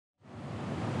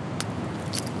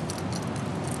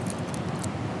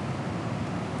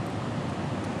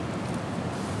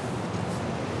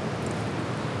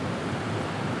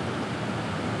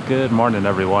Good morning,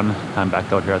 everyone. I'm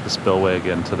back out here at the Spillway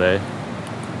again today.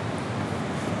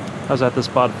 I was at this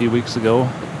spot a few weeks ago.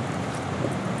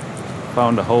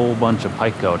 Found a whole bunch of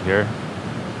pike out here.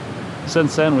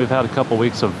 Since then, we've had a couple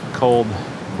weeks of cold,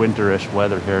 winterish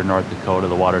weather here in North Dakota.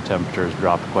 The water temperature has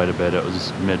dropped quite a bit. It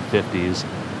was mid-50s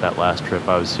that last trip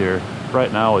I was here.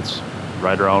 Right now, it's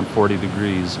right around 40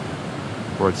 degrees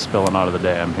where it's spilling out of the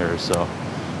dam here. So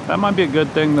that might be a good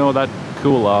thing, though. That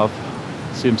cool off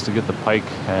seems to get the pike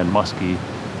and muskie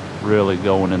really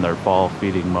going in their fall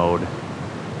feeding mode.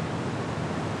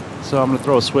 So I'm going to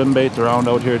throw a swim bait around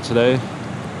out here today.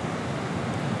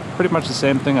 Pretty much the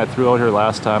same thing I threw out here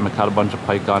last time. I caught a bunch of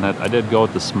pike on it. I did go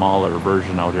with the smaller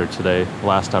version out here today.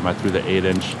 Last time I threw the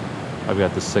 8-inch. I've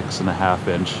got the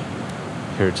 6.5-inch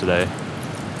here today.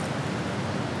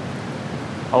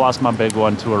 I lost my big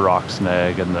one to a rock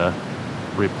snag, and the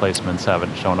replacements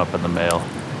haven't shown up in the mail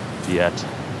yet.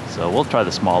 So we'll try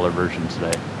the smaller version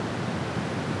today.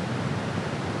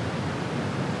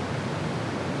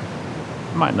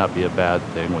 Might not be a bad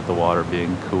thing with the water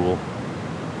being cool.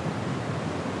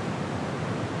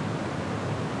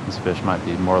 These fish might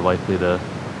be more likely to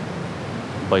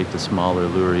bite the smaller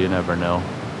lure, you never know.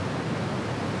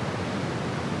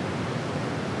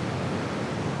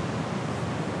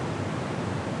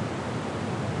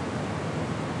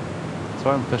 So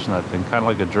I'm fishing that thing kind of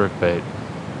like a jerk bait.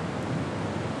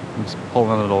 I'm just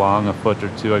pulling it along a foot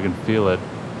or two. I can feel it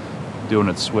doing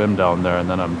its swim down there, and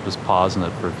then I'm just pausing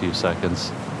it for a few seconds.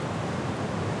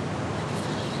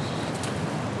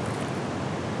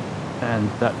 And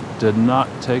that did not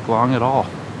take long at all.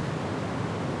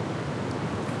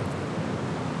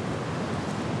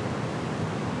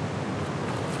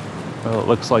 Well, it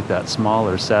looks like that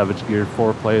smaller Savage Gear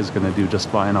 4-play is going to do just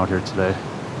fine out here today.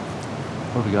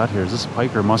 What do we got here? Is this a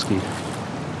pike or muskie?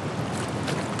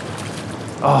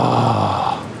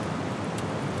 Oh,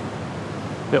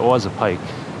 it was a pike.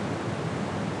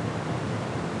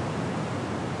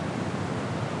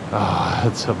 Oh,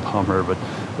 it's a bummer, but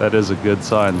that is a good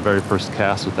sign. The very first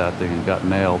cast with that thing, it got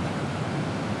nailed.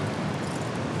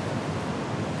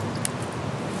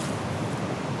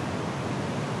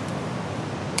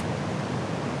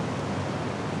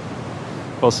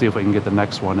 We'll see if we can get the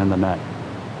next one in the net.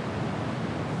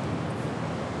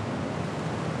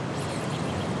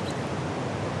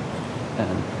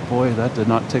 And boy, that did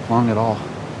not take long at all.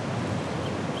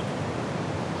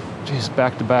 Jeez,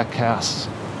 back-to-back casts.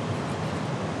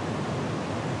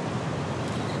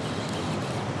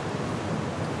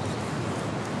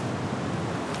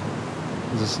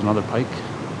 Is this another pike?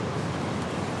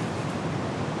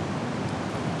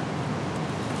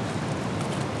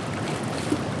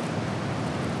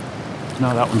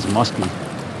 No, that one's a muskie.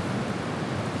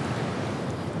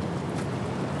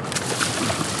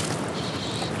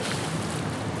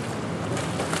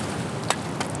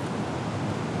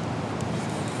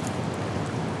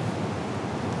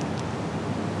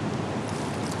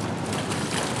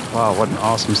 Wow, what an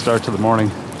awesome start to the morning.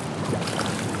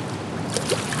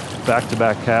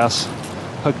 Back-to-back casts.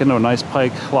 Hook into a nice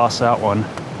pike, lost that one,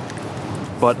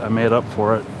 but I made up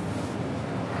for it.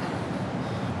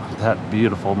 That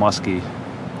beautiful muskie.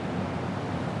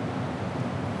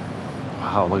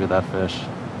 Wow, look at that fish.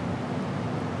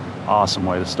 Awesome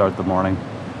way to start the morning.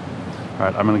 All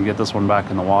right, I'm gonna get this one back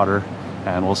in the water,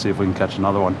 and we'll see if we can catch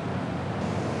another one.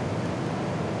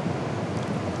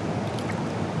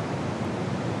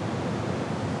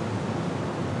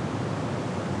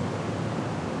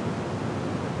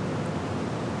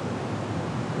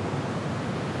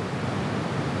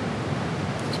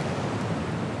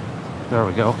 There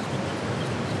we go.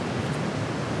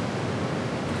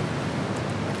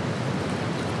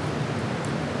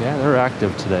 Yeah, they're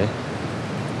active today.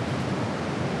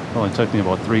 It only took me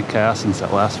about 3 casts since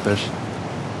that last fish.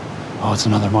 Oh, it's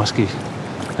another muskie.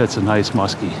 It's a nice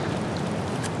muskie.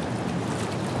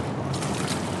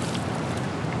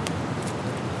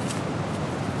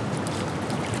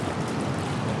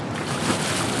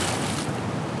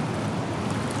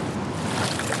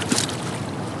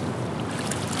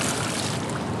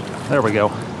 There we go.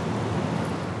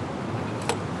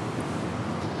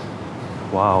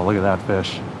 Wow, look at that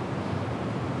fish.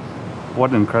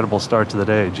 What an incredible start to the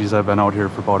day. Geez, I've been out here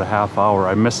for about a half hour.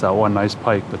 I missed that one nice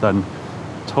pike, but then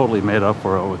totally made up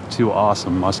for it with 2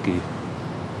 awesome muskie.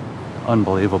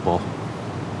 Unbelievable.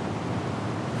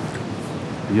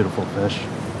 Beautiful fish.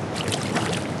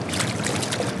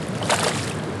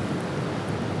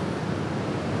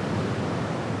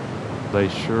 They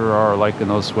sure are liking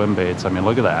those swim baits. I mean,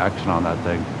 look at the action on that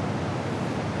thing.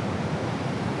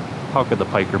 How could the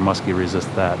pike or muskie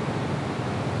resist that?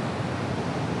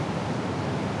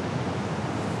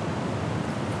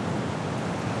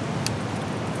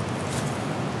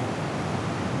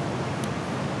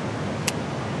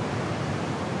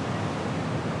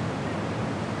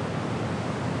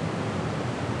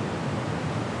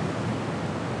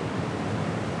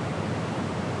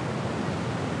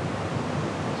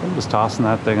 I'm just tossing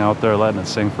that thing out there, letting it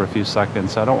sink for a few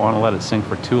seconds. I don't want to let it sink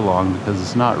for too long because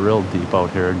it's not real deep out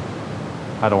here.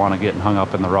 I don't want to get hung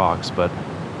up in the rocks, but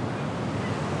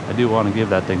I do want to give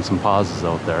that thing some pauses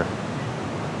out there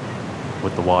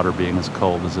with the water being as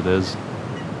cold as it is.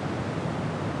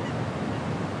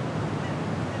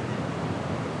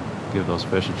 Give those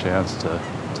fish a chance to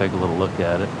take a little look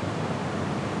at it.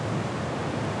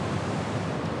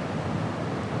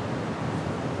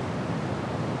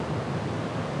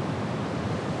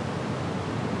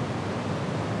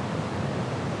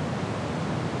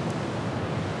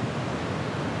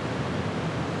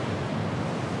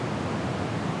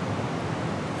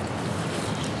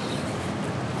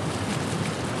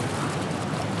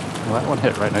 Well, that one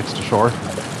hit right next to shore.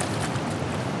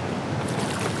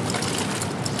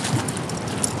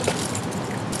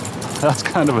 That's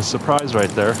kind of a surprise right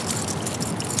there.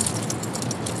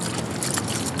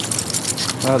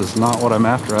 That is not what I'm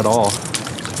after at all.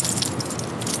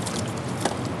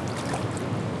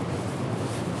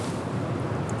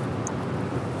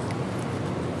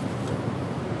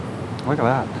 Look at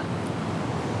that.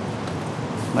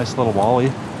 Nice little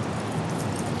walleye.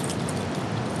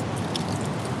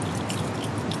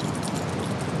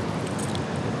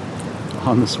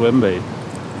 On the swim bait.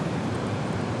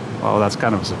 Oh, that's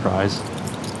kind of a surprise.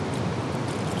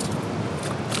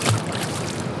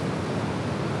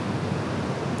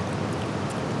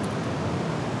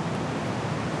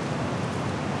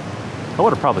 I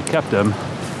would have probably kept him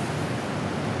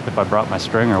if I brought my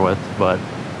stringer with, but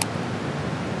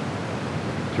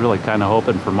I was really kind of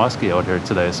hoping for muskie out here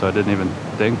today, so I didn't even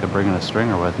think of bringing a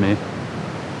stringer with me.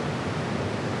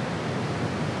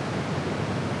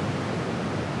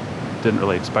 Didn't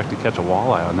really expect to catch a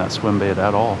walleye on that swim bait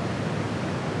at all.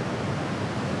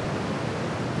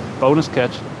 Bonus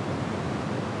catch.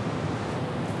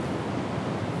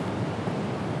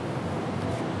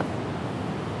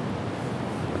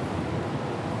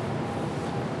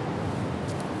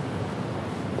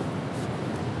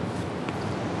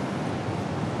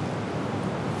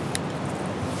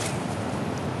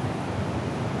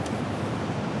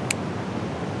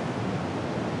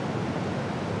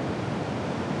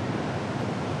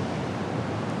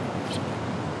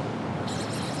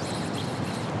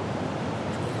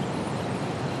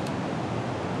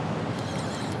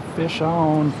 Fish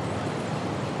on.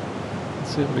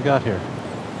 Let's see what we got here.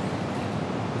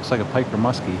 Looks like a pike or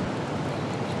muskie.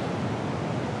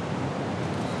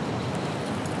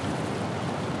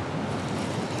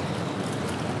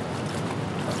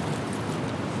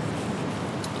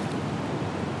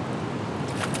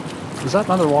 Is that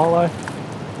another walleye?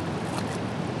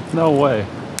 No way.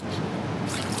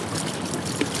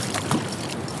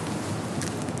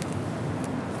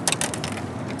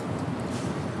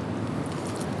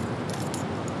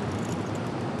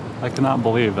 I cannot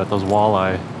believe that those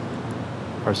walleye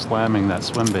are slamming that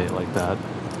swim bait like that.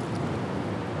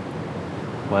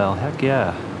 Well, heck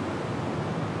yeah.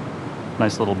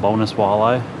 Nice little bonus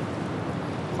walleye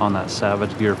on that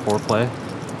Savage Gear foreplay.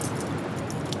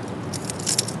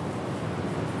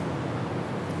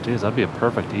 Geez, that'd be a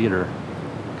perfect eater.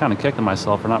 Kind of kicking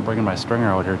myself for not bringing my stringer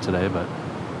out here today, but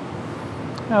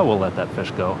yeah, we'll let that fish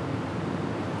go.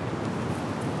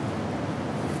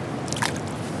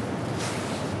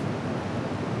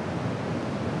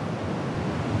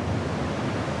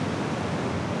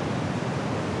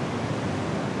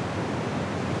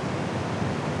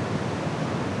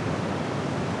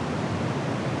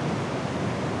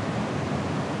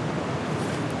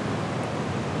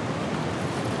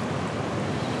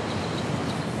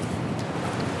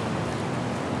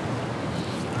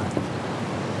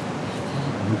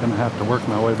 I'm gonna have to work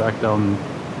my way back down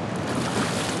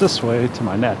this way to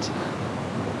my net.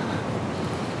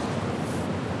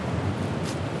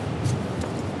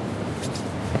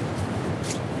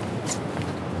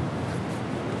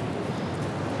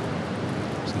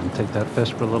 Just gonna take that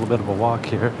fish for a little bit of a walk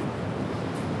here.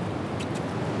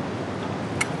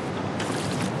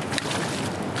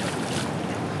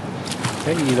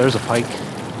 Hey, there's a pike.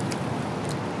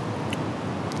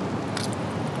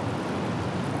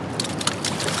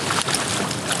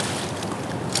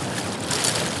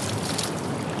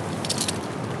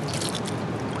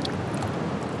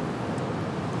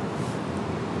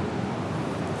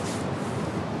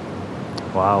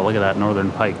 Wow, look at that northern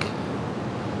pike.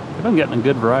 We've been getting a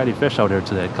good variety of fish out here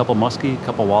today. A couple muskie, a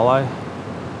couple walleye,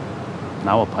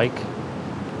 now a pike.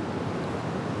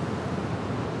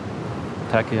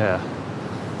 Heck yeah.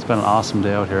 It's been an awesome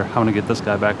day out here. I'm gonna get this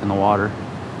guy back in the water.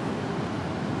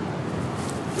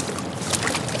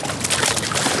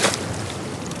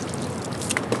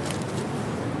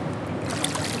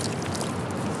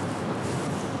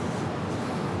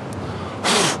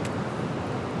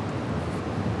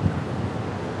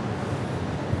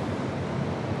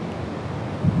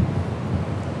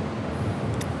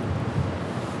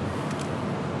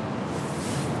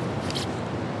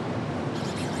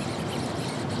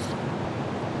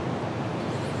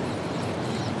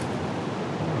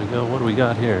 we go. What do we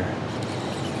got here?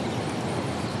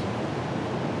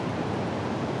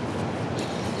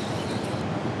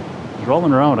 I was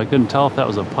rolling around. I couldn't tell if that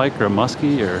was a pike or a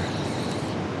muskie or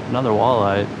another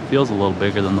walleye. It feels a little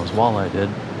bigger than those walleye did.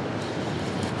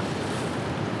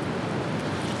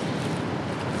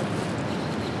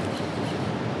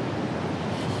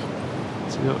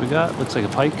 Let's see what we got. Looks like a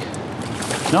pike.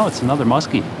 No, it's another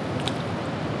muskie.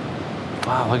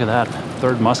 Wow, look at that.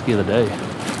 Third muskie of the day.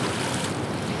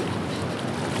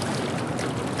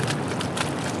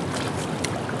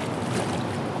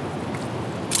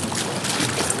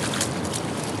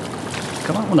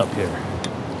 Come on up here.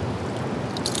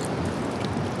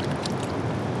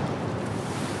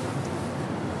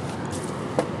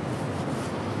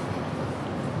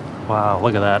 Wow,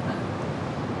 look at that.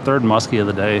 Third muskie of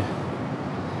the day.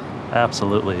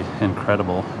 Absolutely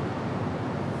incredible.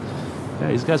 Yeah,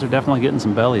 these guys are definitely getting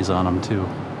some bellies on them too.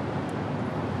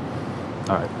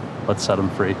 All right, let's set them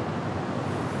free.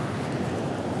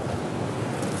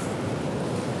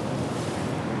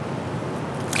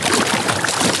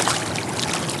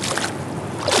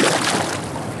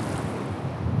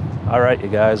 All right, you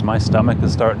guys, my stomach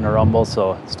is starting to rumble,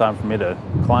 so it's time for me to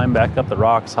climb back up the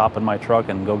rocks, hop in my truck,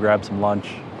 and go grab some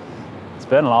lunch. It's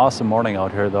been an awesome morning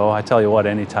out here, though. I tell you what,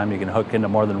 anytime you can hook into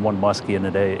more than one muskie in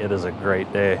a day, it is a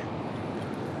great day.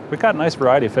 We got a nice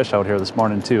variety of fish out here this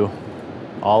morning, too.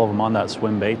 All of them on that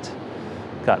swim bait.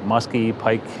 Got muskie,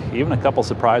 pike, even a couple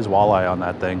surprise walleye on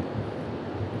that thing.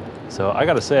 So I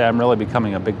gotta say, I'm really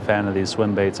becoming a big fan of these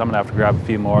swim baits. I'm gonna have to grab a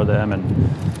few more of them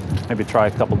and maybe try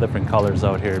a couple different colors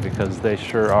out here because they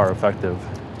sure are effective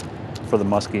for the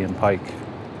muskie and pike.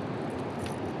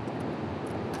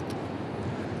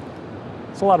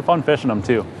 It's a lot of fun fishing them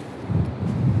too.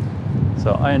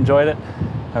 So I enjoyed it.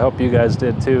 I hope you guys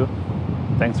did too.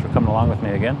 Thanks for coming along with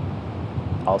me again.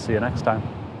 I'll see you next time.